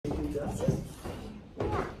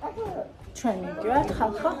ჩვენ მივდივართ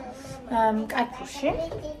ხალხო კარფურში.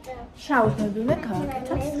 შაურმები უნდა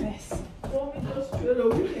გავაკეთოთ დღეს.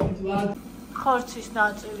 ხორცის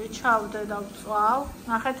ნაწილი ჩავდე და ვწვავ.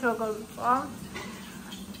 ნახეთ როგორ ვწვავ.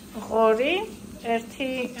 ღორი, ერთი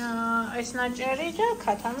ესნაჭერი და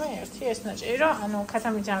ქათამი ერთი ესნაჭერი, რომ ანუ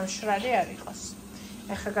ქათამი ძალიან მშრალი არ იყოს.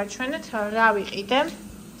 ეხლა გაჩვენეთ რა ვიყიდე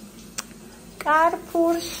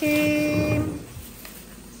კარფურში.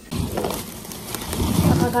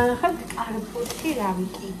 ეხლა განახეთ კარფურში რა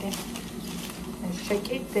ვიყიდე.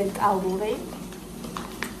 შეკით დეტალური.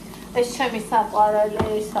 ეს ჩემი საყვარელი,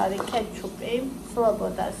 ეს არის კეჩუპი,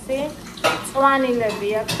 სლობოდასი. წვანილები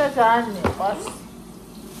აქვს და ძალიან მიყვარს.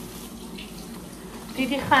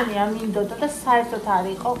 დიდი ხანია მინდოდა და საერთოდ არ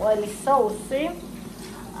იყო ყველის соуსი.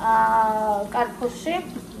 კარფურში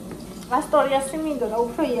ასტორიასი მინდოდა,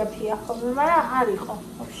 უფრო იაფია ხოლმე, მაგრამ არ იყო.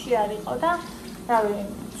 вообще არ იყო და რავი,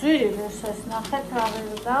 ძვირი ეს ნახეთ რა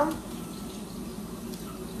ვერდა.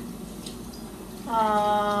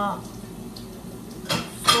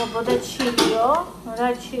 სლობოდა ჩილიო, რა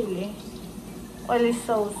ჩილი? ყველის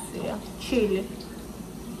соуსია, ჩილი.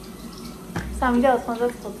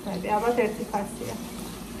 3.95, ალბათ ერთი ფასია.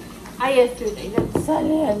 აი ეს ვიყიდე,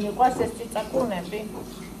 ძალიან მიყვარს ეს ციცაკუნები.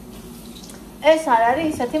 ეს არ არის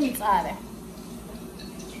ისეთი მწარე.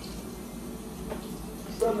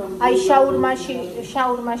 აი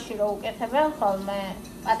შაურმაში რო უკეთებენ ხოლმე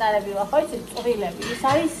პატარები ვახო, იცი წვრილები. ის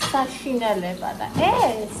არის საშინელება და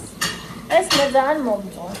ეს მე ძალიან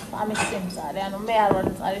მომწონს ამის სიმწარე. ანუ მე არ ვარ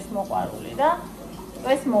მწარის მოყვარული და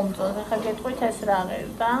ეს მომწონს. ახლა გეტყვით ეს რა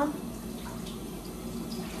ღირდა?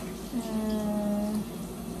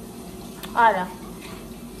 არა.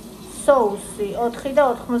 соуსი 4 და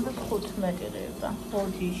 95 ღირდა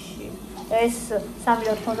ბოდიში. ეს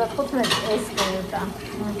 3.95 ეს ღირდა.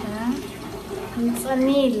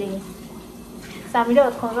 მწნილი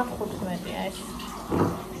 3.95 ეს.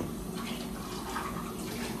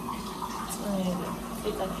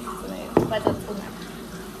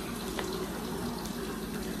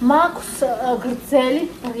 მაქვს გრძელი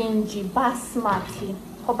ბრინჯი, ბასმათი.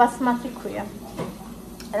 ხო, ბასმათი ქვია.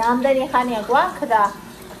 რამდენი ხანია გვაქვს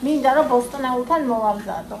მინდა რომ ბოსტნეულთან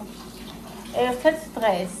მოვამზადო. ერთ-ერთ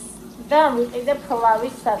დღეს და ვიყიდე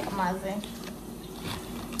ფლავის საკმაზე.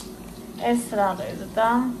 ეს რა ღირდა?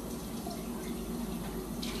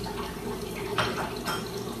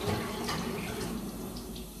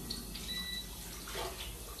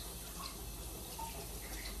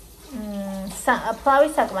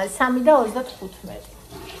 ფლავის საკმაზე 3.25.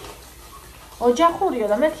 ოჯახურიო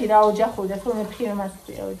და მეთქი რა ოჯახური და თუნდაც ფირმას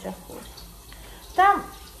ქვია ოჯახური. და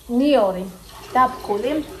ნიორი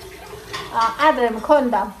დაფქული ადრე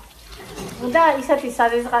მქონდა და ისეთი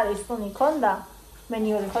სარიზღარის თუნი მქონდა მე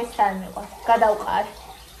ნიორი ხო ის არ მეყვარს გადავყარი.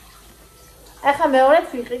 ახლა მეორედ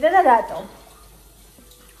ვიყიდე და რატო?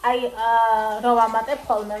 აი რო ვამატებ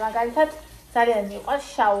ხოლმე მაგალითად ძალიან მიყვარს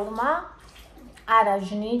შაურმა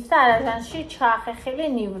არაჟნით და არაჟანში ჩაახეხილი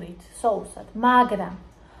ნივრით соуსად, მაგრამ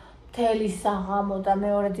მთელი საღამო და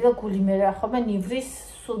მეორედი და გული მე რა ხომ ნივრის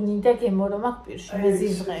სუნი და გემორომა პირში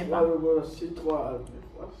მეზიზღება.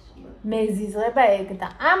 მეზიზღება ეგ და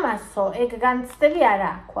ამასო ეგ განცდები არა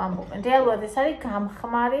აქვს ამბობენ. რეალურად ეს არის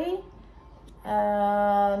გამხმარი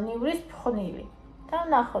ნივრის ფხვნილი. და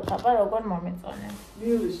ნახოთ აბა როგორ მომეწონენ.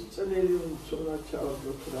 ნივრის წნელი უნდა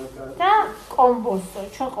ჩავაგდოთ რა კაცი. და კომბოსტო,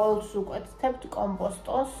 ჩვენ ყოველთვის უკვეთებთ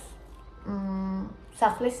კომბოსტოს.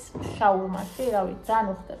 სახლის შაურმაში, რავი, ძალიან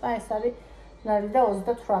უხდება, ეს არის ლარი და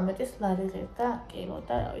 38-ის ლარი ღირდა კილო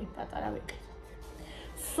და რავი, პატარა ვიყიდეთ.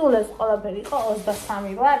 სულ ეს ყველაფერი იყო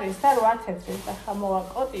 23 ლარის და 8 თეთრის და ხა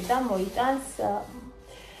მოვაკოტი და მოიტანს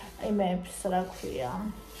იმებს, რა ქვია,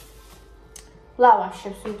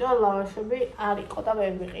 ლავაშებს, ვიდრე ლავაშები არ იყო და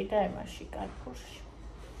ვერ ვიყიდე ემაში კარფურში.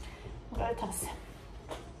 მაგალითად ასე.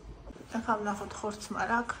 ახლა ვნახოთ ხორცმა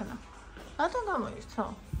რა ქნა. რატომ გამოიწო?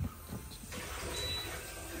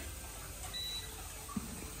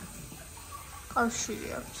 კავშირი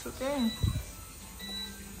აქვს ცოტა?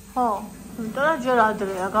 ხო, იმიტომ რომ ჯერ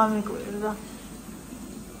ადრეა გამიკვირდა.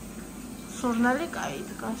 სურნელი კაი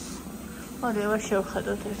დგას. მოდი აბა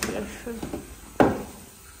შევხედოთ ეს ფერში.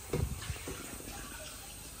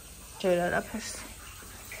 ჯერ არაფერს.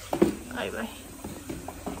 აი ვაი.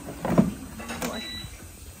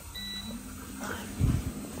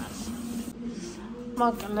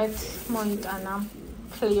 მოკლედ მოიტანა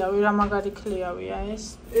ქლიავი, რა მაგარი ქლიავია ეს.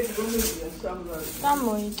 ეს გომილია სამგარი. და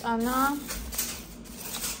მოიტანა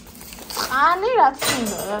წყალი რაც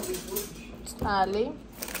მინდოდა. წყალი.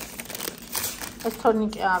 ეს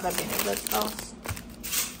თორნიკე აღებინებდა წყალს.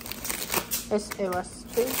 ეს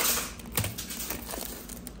ევასთვის.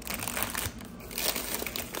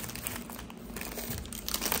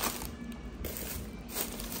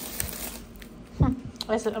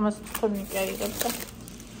 ეს ამას თორნიკი აიღებ და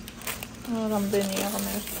რამდენია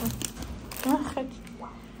ღმერთო. ნახეთ.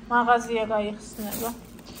 მაღაზია გაიხსნება.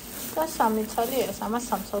 და 3 ცალიას ამას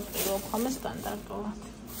 3 წელს პირველ ხომე სტანდარტულად.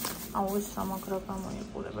 აუ ეს სამაგრა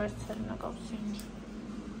გამოიყურება ეს ცალი ნაკავსიანი.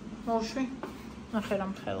 მოუშვი. ნახე რა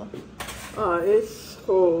მხელა. ეს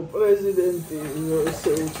ხო პრეზიდენტი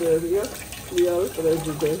ესე უწერია, იავ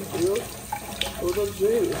პრეზიდენტიო. ოდა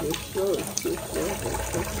ძველი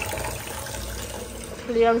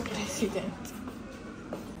იავ პრეზიდენტი.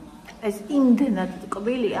 ეს იმდენად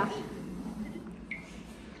ტკბილია.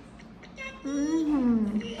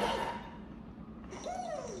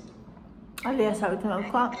 ალიასავით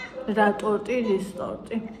თქვა რა ტორტი, რის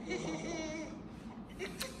ტორტი.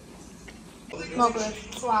 მოკლედ,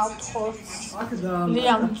 წვავთ ხორცს.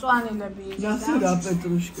 ლიამ მწვანილები იყო. ნახე რა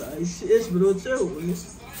პეტრუშკა, ეს ბროწეული.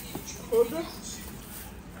 ხოდა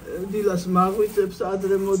დილას მაღვიწებს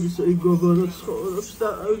ადრე მოდისო იგოგოროს ხორობს და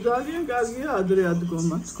ძალიან კარგია ადრე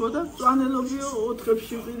ადგომაც. ხოდა მწვანელობიო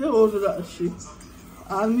 4-ში ვიყიდე 2-ში.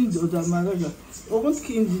 არ მინდოდა, მაგრამ ოღონდ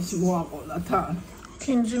კინძის მოაყოლა თან.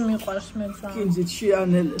 კინძი მიყვარს მე ძალიან. კინძით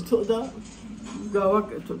შეანელეთო და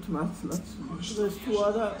გავაკეთოთ მართლაც. დღეს თუ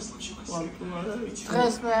არა, ხვალ თუ არა.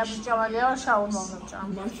 დღეს მე ჭამალია შაურმა ვჭამ.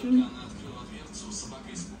 მაშინ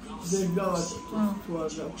δεν გავაკეთოთ თუ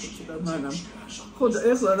არ გავხსნა მანამ. ხოდა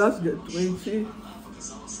ეხლა რას გეტყვი იცი?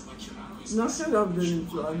 ნახე რამდენი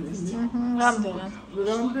მწვანე.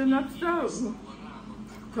 რამდენად და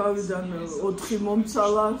თავიდან 4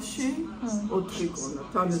 მომცალაში 4 კონა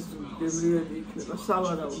თან ეს გემრიელი იქნება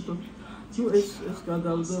სავარაუდო. ნუ ეს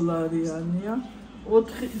გადავდოლარიანია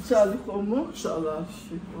 4 ცალი ხომ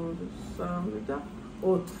მომცალაში 2 3 და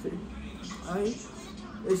 4. აი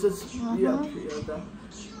ესეც იაფია და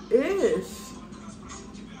ეს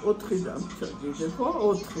 4 დამჭადიდე ხო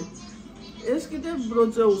 4. ეს კიდე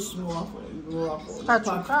ბროწეულს მოაყოლა.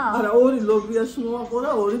 არა, 2 ლობიას მოაყოლა,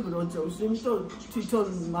 2 ბროწეულს. იმიტომ თვითონ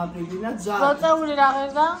მაღილინა ძალიან. ბროწეული რა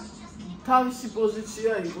ღირდა? თავისი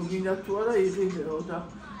პოზიცია იყო, გინდა თუ არა იღიდეო და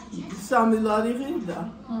 3 ლარი ღირდა.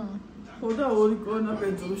 ხო და 2 კონა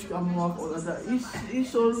პეტრუშკა მოაყოლა და ის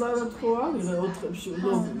 2 ლარად ხო აღიღე 4-ში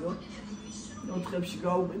ლობიო. 4-ში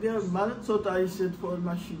გაუყიდე, მაგრამ ცოტა ისეთ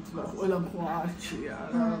ფორმაში თვა, ყველა ხო არჩია,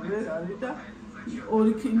 რა ვერ არის და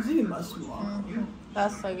 2 კინძი იმას მოაყოლა.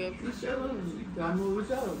 დასაგები.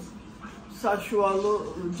 გამოვიდა საშუალო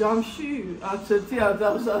ჯამში არც ერთი არ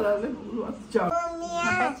დავზარალებულად ჯამში.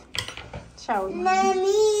 შაურმა.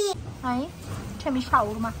 აი, ჩემი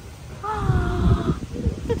შაურმა.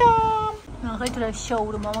 და ნახეთ რა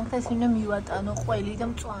შაურმა, მაგ ეს ვინმე მივატანო ყველი და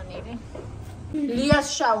მწვანილი. ლიას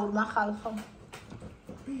შაურმა ხალხო.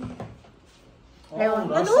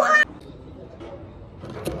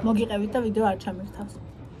 მოგიყევით და ვიდეო არ ჩამირთავს.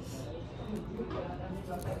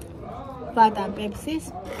 ვატან პეპსის,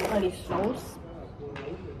 ოლის სოუს,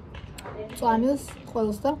 წვანილს,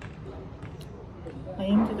 ყველს და აი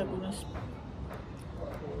იმდე გუნას.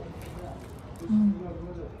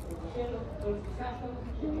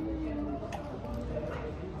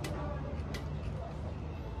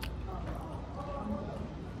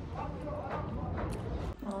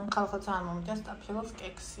 ხალხო ძალიან მომიტა სტაფილოს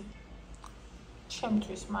კექსი.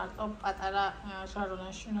 ჩემთვის მარტო პატარა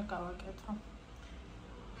ჟარონაში უნდა გავაკეთო.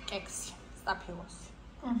 კექსი, სტაფილოსი.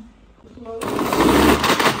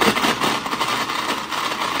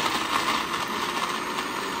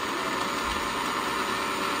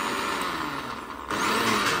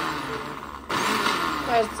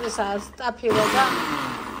 ეს სტაფილო და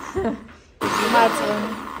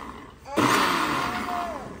მაწონი.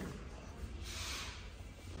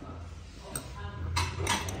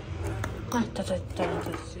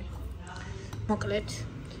 მოკლედ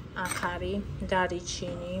აქ არის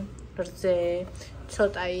დარიჩინი, რძე,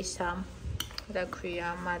 ცოტა ისა, რა ქვია,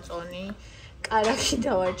 მაწონი, კარაქი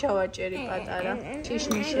დავაჭერი პატარა,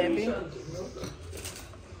 ჭიშნიშები.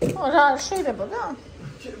 რა შეიძლება და?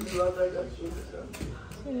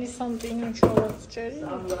 ლისონტინი ჩოლოს ჭერი.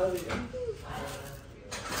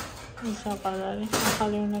 ისაყარ არის,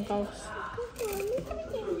 ახალი უნდა გავხს.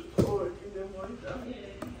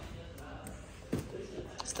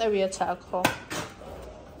 სტევიაც აქვს ხო?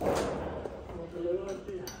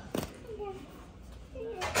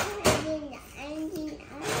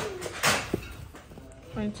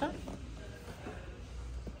 Pointer.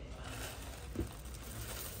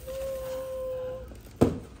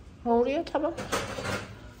 Maurya tamam.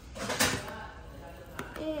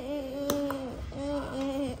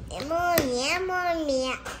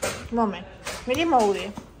 Moment. Miri Maurya.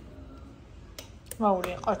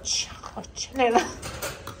 Maurya. Aç. Nela.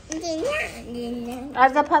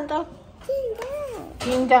 Arda panda.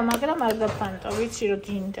 გინდა, მაგრამ არ გაფანტო, ვიცი რომ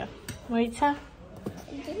გინდა. მოიცა?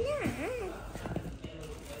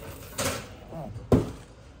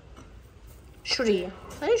 შურია.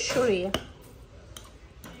 აი შურია.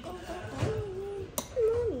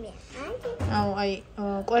 აი,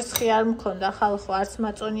 კვერცხი არ მქონდა, ხალხო, არც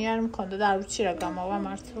მაწონი არ მქონდა და არ ვიცი რა გამოვა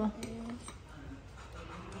მართლა.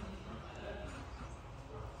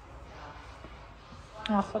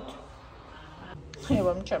 ნახოთ. ეხლა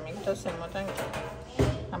მომჩამიგდა ზემოდან.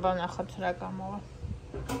 აბა ნახოთ რა გამოვა.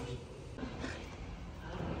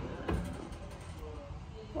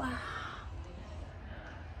 ვაუ.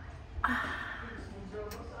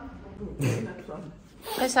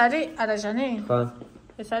 ეს არის არაჟანი? ხო.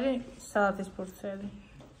 ეს არის სალატის ფურცელი.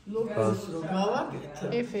 ლოკალს რო გავაკეთე.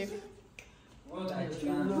 იფი.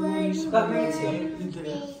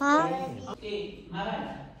 აა? მაგრამ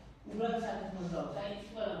უბრალოდ მოსდავ, აი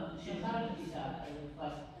შეხარებისა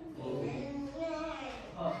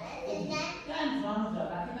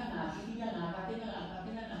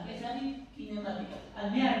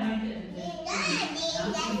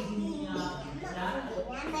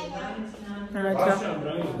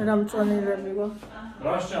რამ წონილები გო?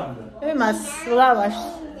 რას ჭამდა? იმას ლავაშს.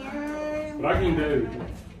 რა გინდები?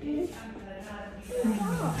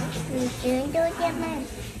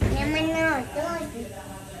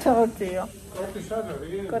 თორტიო. კოტი სად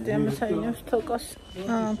არის? კოტი ამასაინებს თოკოს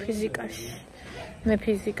ფიზიკაში. მე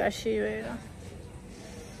ფიზიკაში ვერა.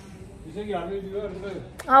 ისე კი არ მივიდივარ დღე?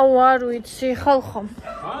 აუ არ ვიცი ხალხო.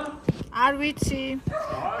 არ ვიცი.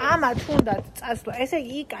 ამა თუნდაც წასვლა. ესე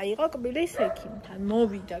იგი იკა იყო კბილის ექიმთან.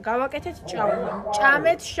 მოვიდა, გავაკეთეთ ჭაურმა.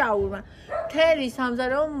 ჭამეთ შაურმა. მთელი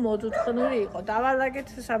სამზარეულო მოდუთხნური იყო. დავალაგეთ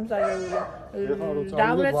სამზარეულო.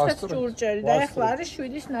 დავრეცხეთ ჭურჭელი და ეხლა არის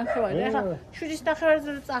 7:09. ეხლა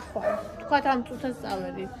 7:09-ზე წახვალ. თქვათ ამ წუთას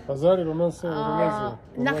წავედი. ბაზარი რომანსე?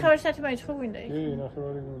 9 საათი მაინც ხო გვინდა იქ? კი,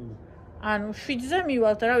 9 გვინდა. ანუ 7-ზე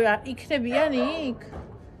მივალთ, რავი, იქნებიან იქ?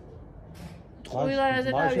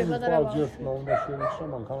 ტყუილარაზე დავია პატარა ბავშვი. უნდა შევიჩა,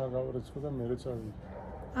 მანქანა გავრეცხო და მე წავიდე.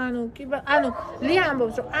 ანუ ლია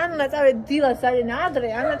ამბობს, რომ ან უნდა წავიდეთ დილას ძალიან ადრე,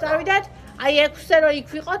 ან უნდა წავიდეთ აი 6-ზე რომ იქ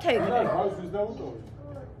ვიყოთ ეგრე. ბავშვის დაუტოვე.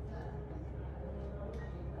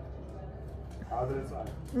 ადრე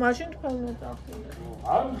წავიდე. მაშინ თქვენ უნდა წავიდეთ.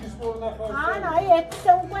 არ მის პორნახავ. ან აი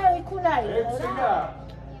 6-ზე უკვე იქ უნდა იყო რა.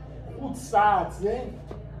 5 საათზე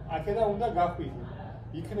აქედან უნდა გახვიდე.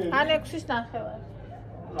 იქნები. ან 6:09.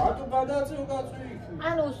 რატო გადაწევ გაწვი?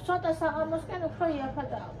 ანუ ცოტა საღამოსკენ უფრო იაფა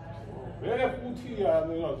და. მე 5-ია,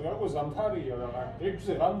 რაღაცა ზამთარია და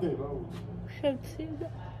 6-ზე რამდენია? შევცივდა.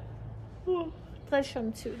 დღეს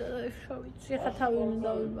შემცივდა და შო ვიცი, ეხა თავი უნდა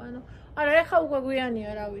დავიბანო. არა, ეხა უკვე გვიანია,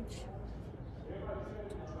 რა ვიცი.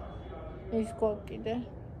 ის გოკიდე.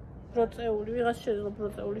 პროცეული, ვიღაც შეიძლება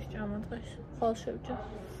პროცეულის ჭამა დღეს. ხვალ შევჭა.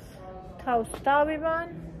 თავს დავიბან.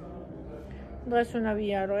 დღეს უნდა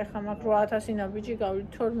ვიარო, ეხა მაქვს 8000 ნაბიჯი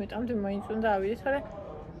გავიდით 12-მდე მაინც უნდა ავიდეთ, მაგრამ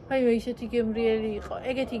აი ისეთი გემრიელი იყო.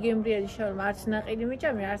 ეგეთი გემრიელი შაურმა არც ნაყიდი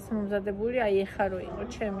მიჭამი, არც მომზადებული, აი ეხა რო იყო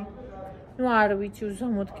ჩემი. ნუ არ ვიცი,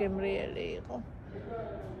 უზომოდ გემრიელი იყო.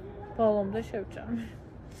 ბოლომდე შევჭამი.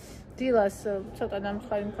 დილას ცოტა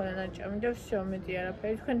დამცხარი მქონდა ნაჭამი და всё, მეტი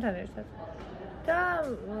არაფერი თქვენთან ერთად. და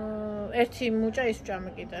ერთი მუჭა ის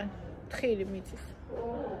ვჭამი კიდე. თხილი მიწის.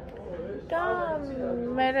 და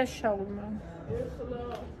მე შაურმა.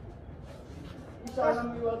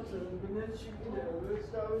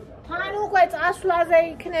 თან უკვე წასვლაზე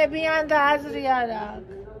იქნებიან და აზრი არ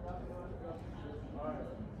აქვს.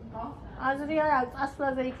 აზრი არ აქვს,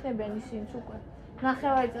 წასვლაზე იქნებიან ისინიც უკვე.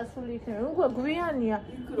 9 წასული იქნებიან. უკვე გვიანია.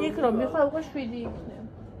 იქ რომ მიხვალ უკვე 7 იქნება.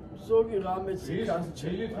 ზოგი რამეც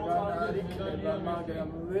ჩილით არ იქნება, მაგრამ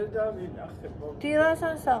ვერ დავინახებ. დილას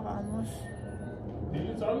ან საღამოს.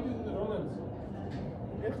 დილი წავიდეთ რომელზე?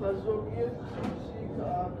 ეხლა ზოგიერთი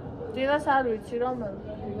დილას არ ვიცი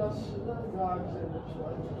რომელზე. დილას და გააგზავნებს.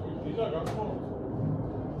 დილა გაქონდა.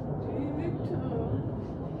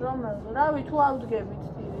 რომელზე? რავი, თუ ავდგებით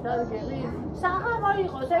დილით, დადგები? საღამო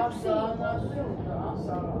იყოს 6.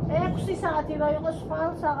 6 საათი რო იყოს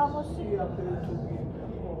ხვალ საღამოსი.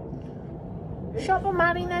 შოპო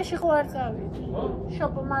მარინაში ხო არ წავიდი?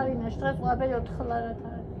 შოპო მარინაში დღეს ყველაფერი 4 ლარად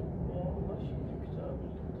არის.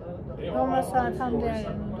 რომელ საათამდე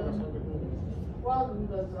არის?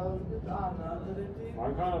 Quando zavdet anadreti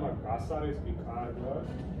მანქანა გასარეს კი კარგა.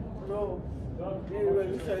 რო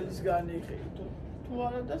პირველი ხელის განიყიდო. თუ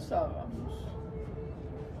არა და საღამოს.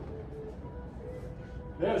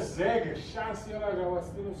 და ზეგ შანსი არა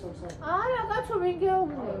გავასწინო სამსახ. არა, კაცო ვინ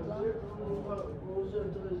გეუბნება?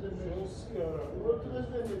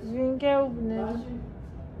 ვინ გეუბნება?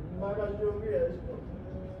 მაგაზიობია ეს.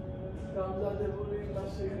 გამზადებული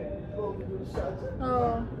იმასი პროდუქტი საჭირო.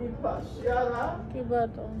 იფაში არა? კი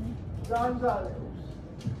ბატონო. ზანზარებს.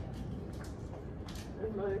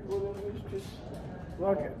 ეხლა ეკონომისტის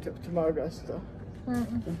ვაკეთებთ მაგას და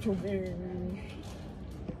ჩუბი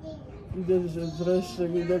იდეზე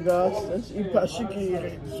დრესები და გააცნეს იფაში კი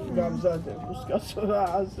გამზადებს კაცო რა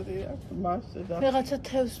აზრი აქვს მასე და რაღაცა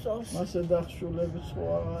თევზს წოვს მასე დახშულები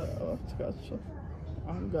სხვა აქვს კაცო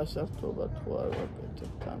ამ გასართობა თუ არ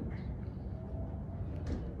ვაკეთებთ ამ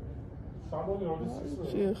სამონი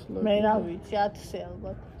როდის მე რა ვიცი 10-ზე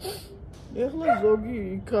ალბათ ეხლა ზოგი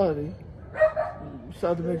იქ არის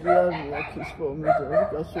სადმე კი არის აქ ის პომიდორი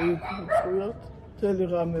კაცო იქ უწყვიათ მთელი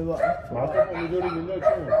ღამე ვარ მარტო პომიდორი მინდა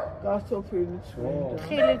ჩვენ კარტოფილიც გვინდა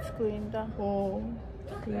ხილიც გვინდა ო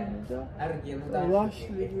გვინდა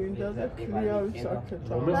ლაშლი გვინდა და ქლიავიც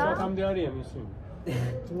აქეთ რომელ საათამდე არიან ისინი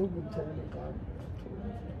როგორ მთელი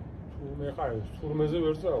ღამე მე ხარ თურმეზე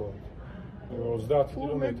ვერ წავალ 30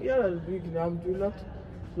 კილომეტრი კი არა ვიგ ნამდვილად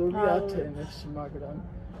ზოგი ათენებს მაგრამ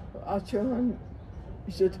აჩვენ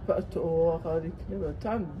ისეთ ფართო აღარ იქნება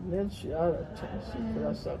თან ნელში არა ჩანს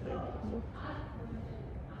რასაყიდო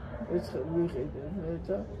ეცხ ვიყიდე მე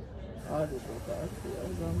და არის და აქია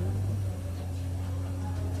გამო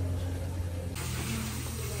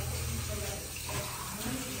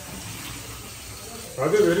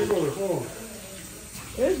ადე ვერი ყოლე ხო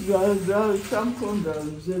ეს რა სამქონდა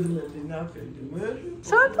ზედმეტი ნაყიდი მე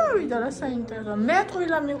სათავიდა რა საინტერესო მე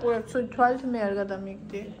ტყილა მიყურებ ცუდი თვალით მე არ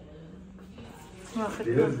გადამიგდი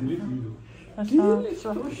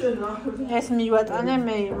ეს მივატანე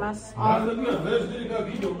მე იმას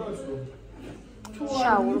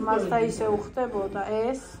შაურმას და ისე უხდებოდა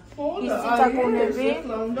ეს ის ციტაკუნები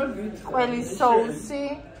ყველის соуსი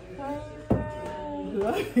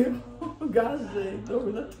გაზე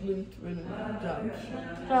თორემ თვითონ ჯამში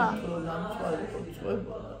რა ნამწვარი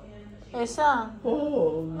ხოცვებოდა ესა ო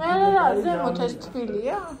მე რა ზემოთ ეს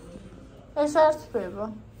თბილია ეს არ თბება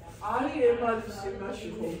არის ემალის იმაში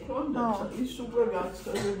ხო მქონდა ის უკვე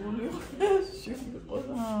გაცხადებული ეს იყო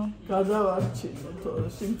და გადავარჩინე თორე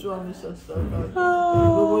სიმწვანესაც და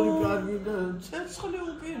როგორი კარგი და ცეცხლი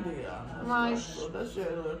უკიდია მაშინ და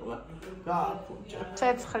შეიძლება გააფუჭა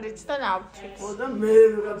ცეცხლიც და ნავთიც ხო და მე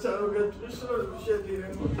რაღაცა რო გეტყვის რომ შედირე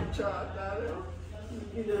მოდი ჩაატარო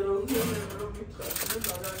კიდე რომ მითხრა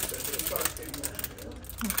მაგალითად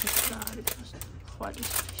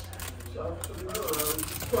პარტია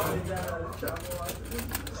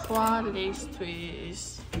ხვალისთვის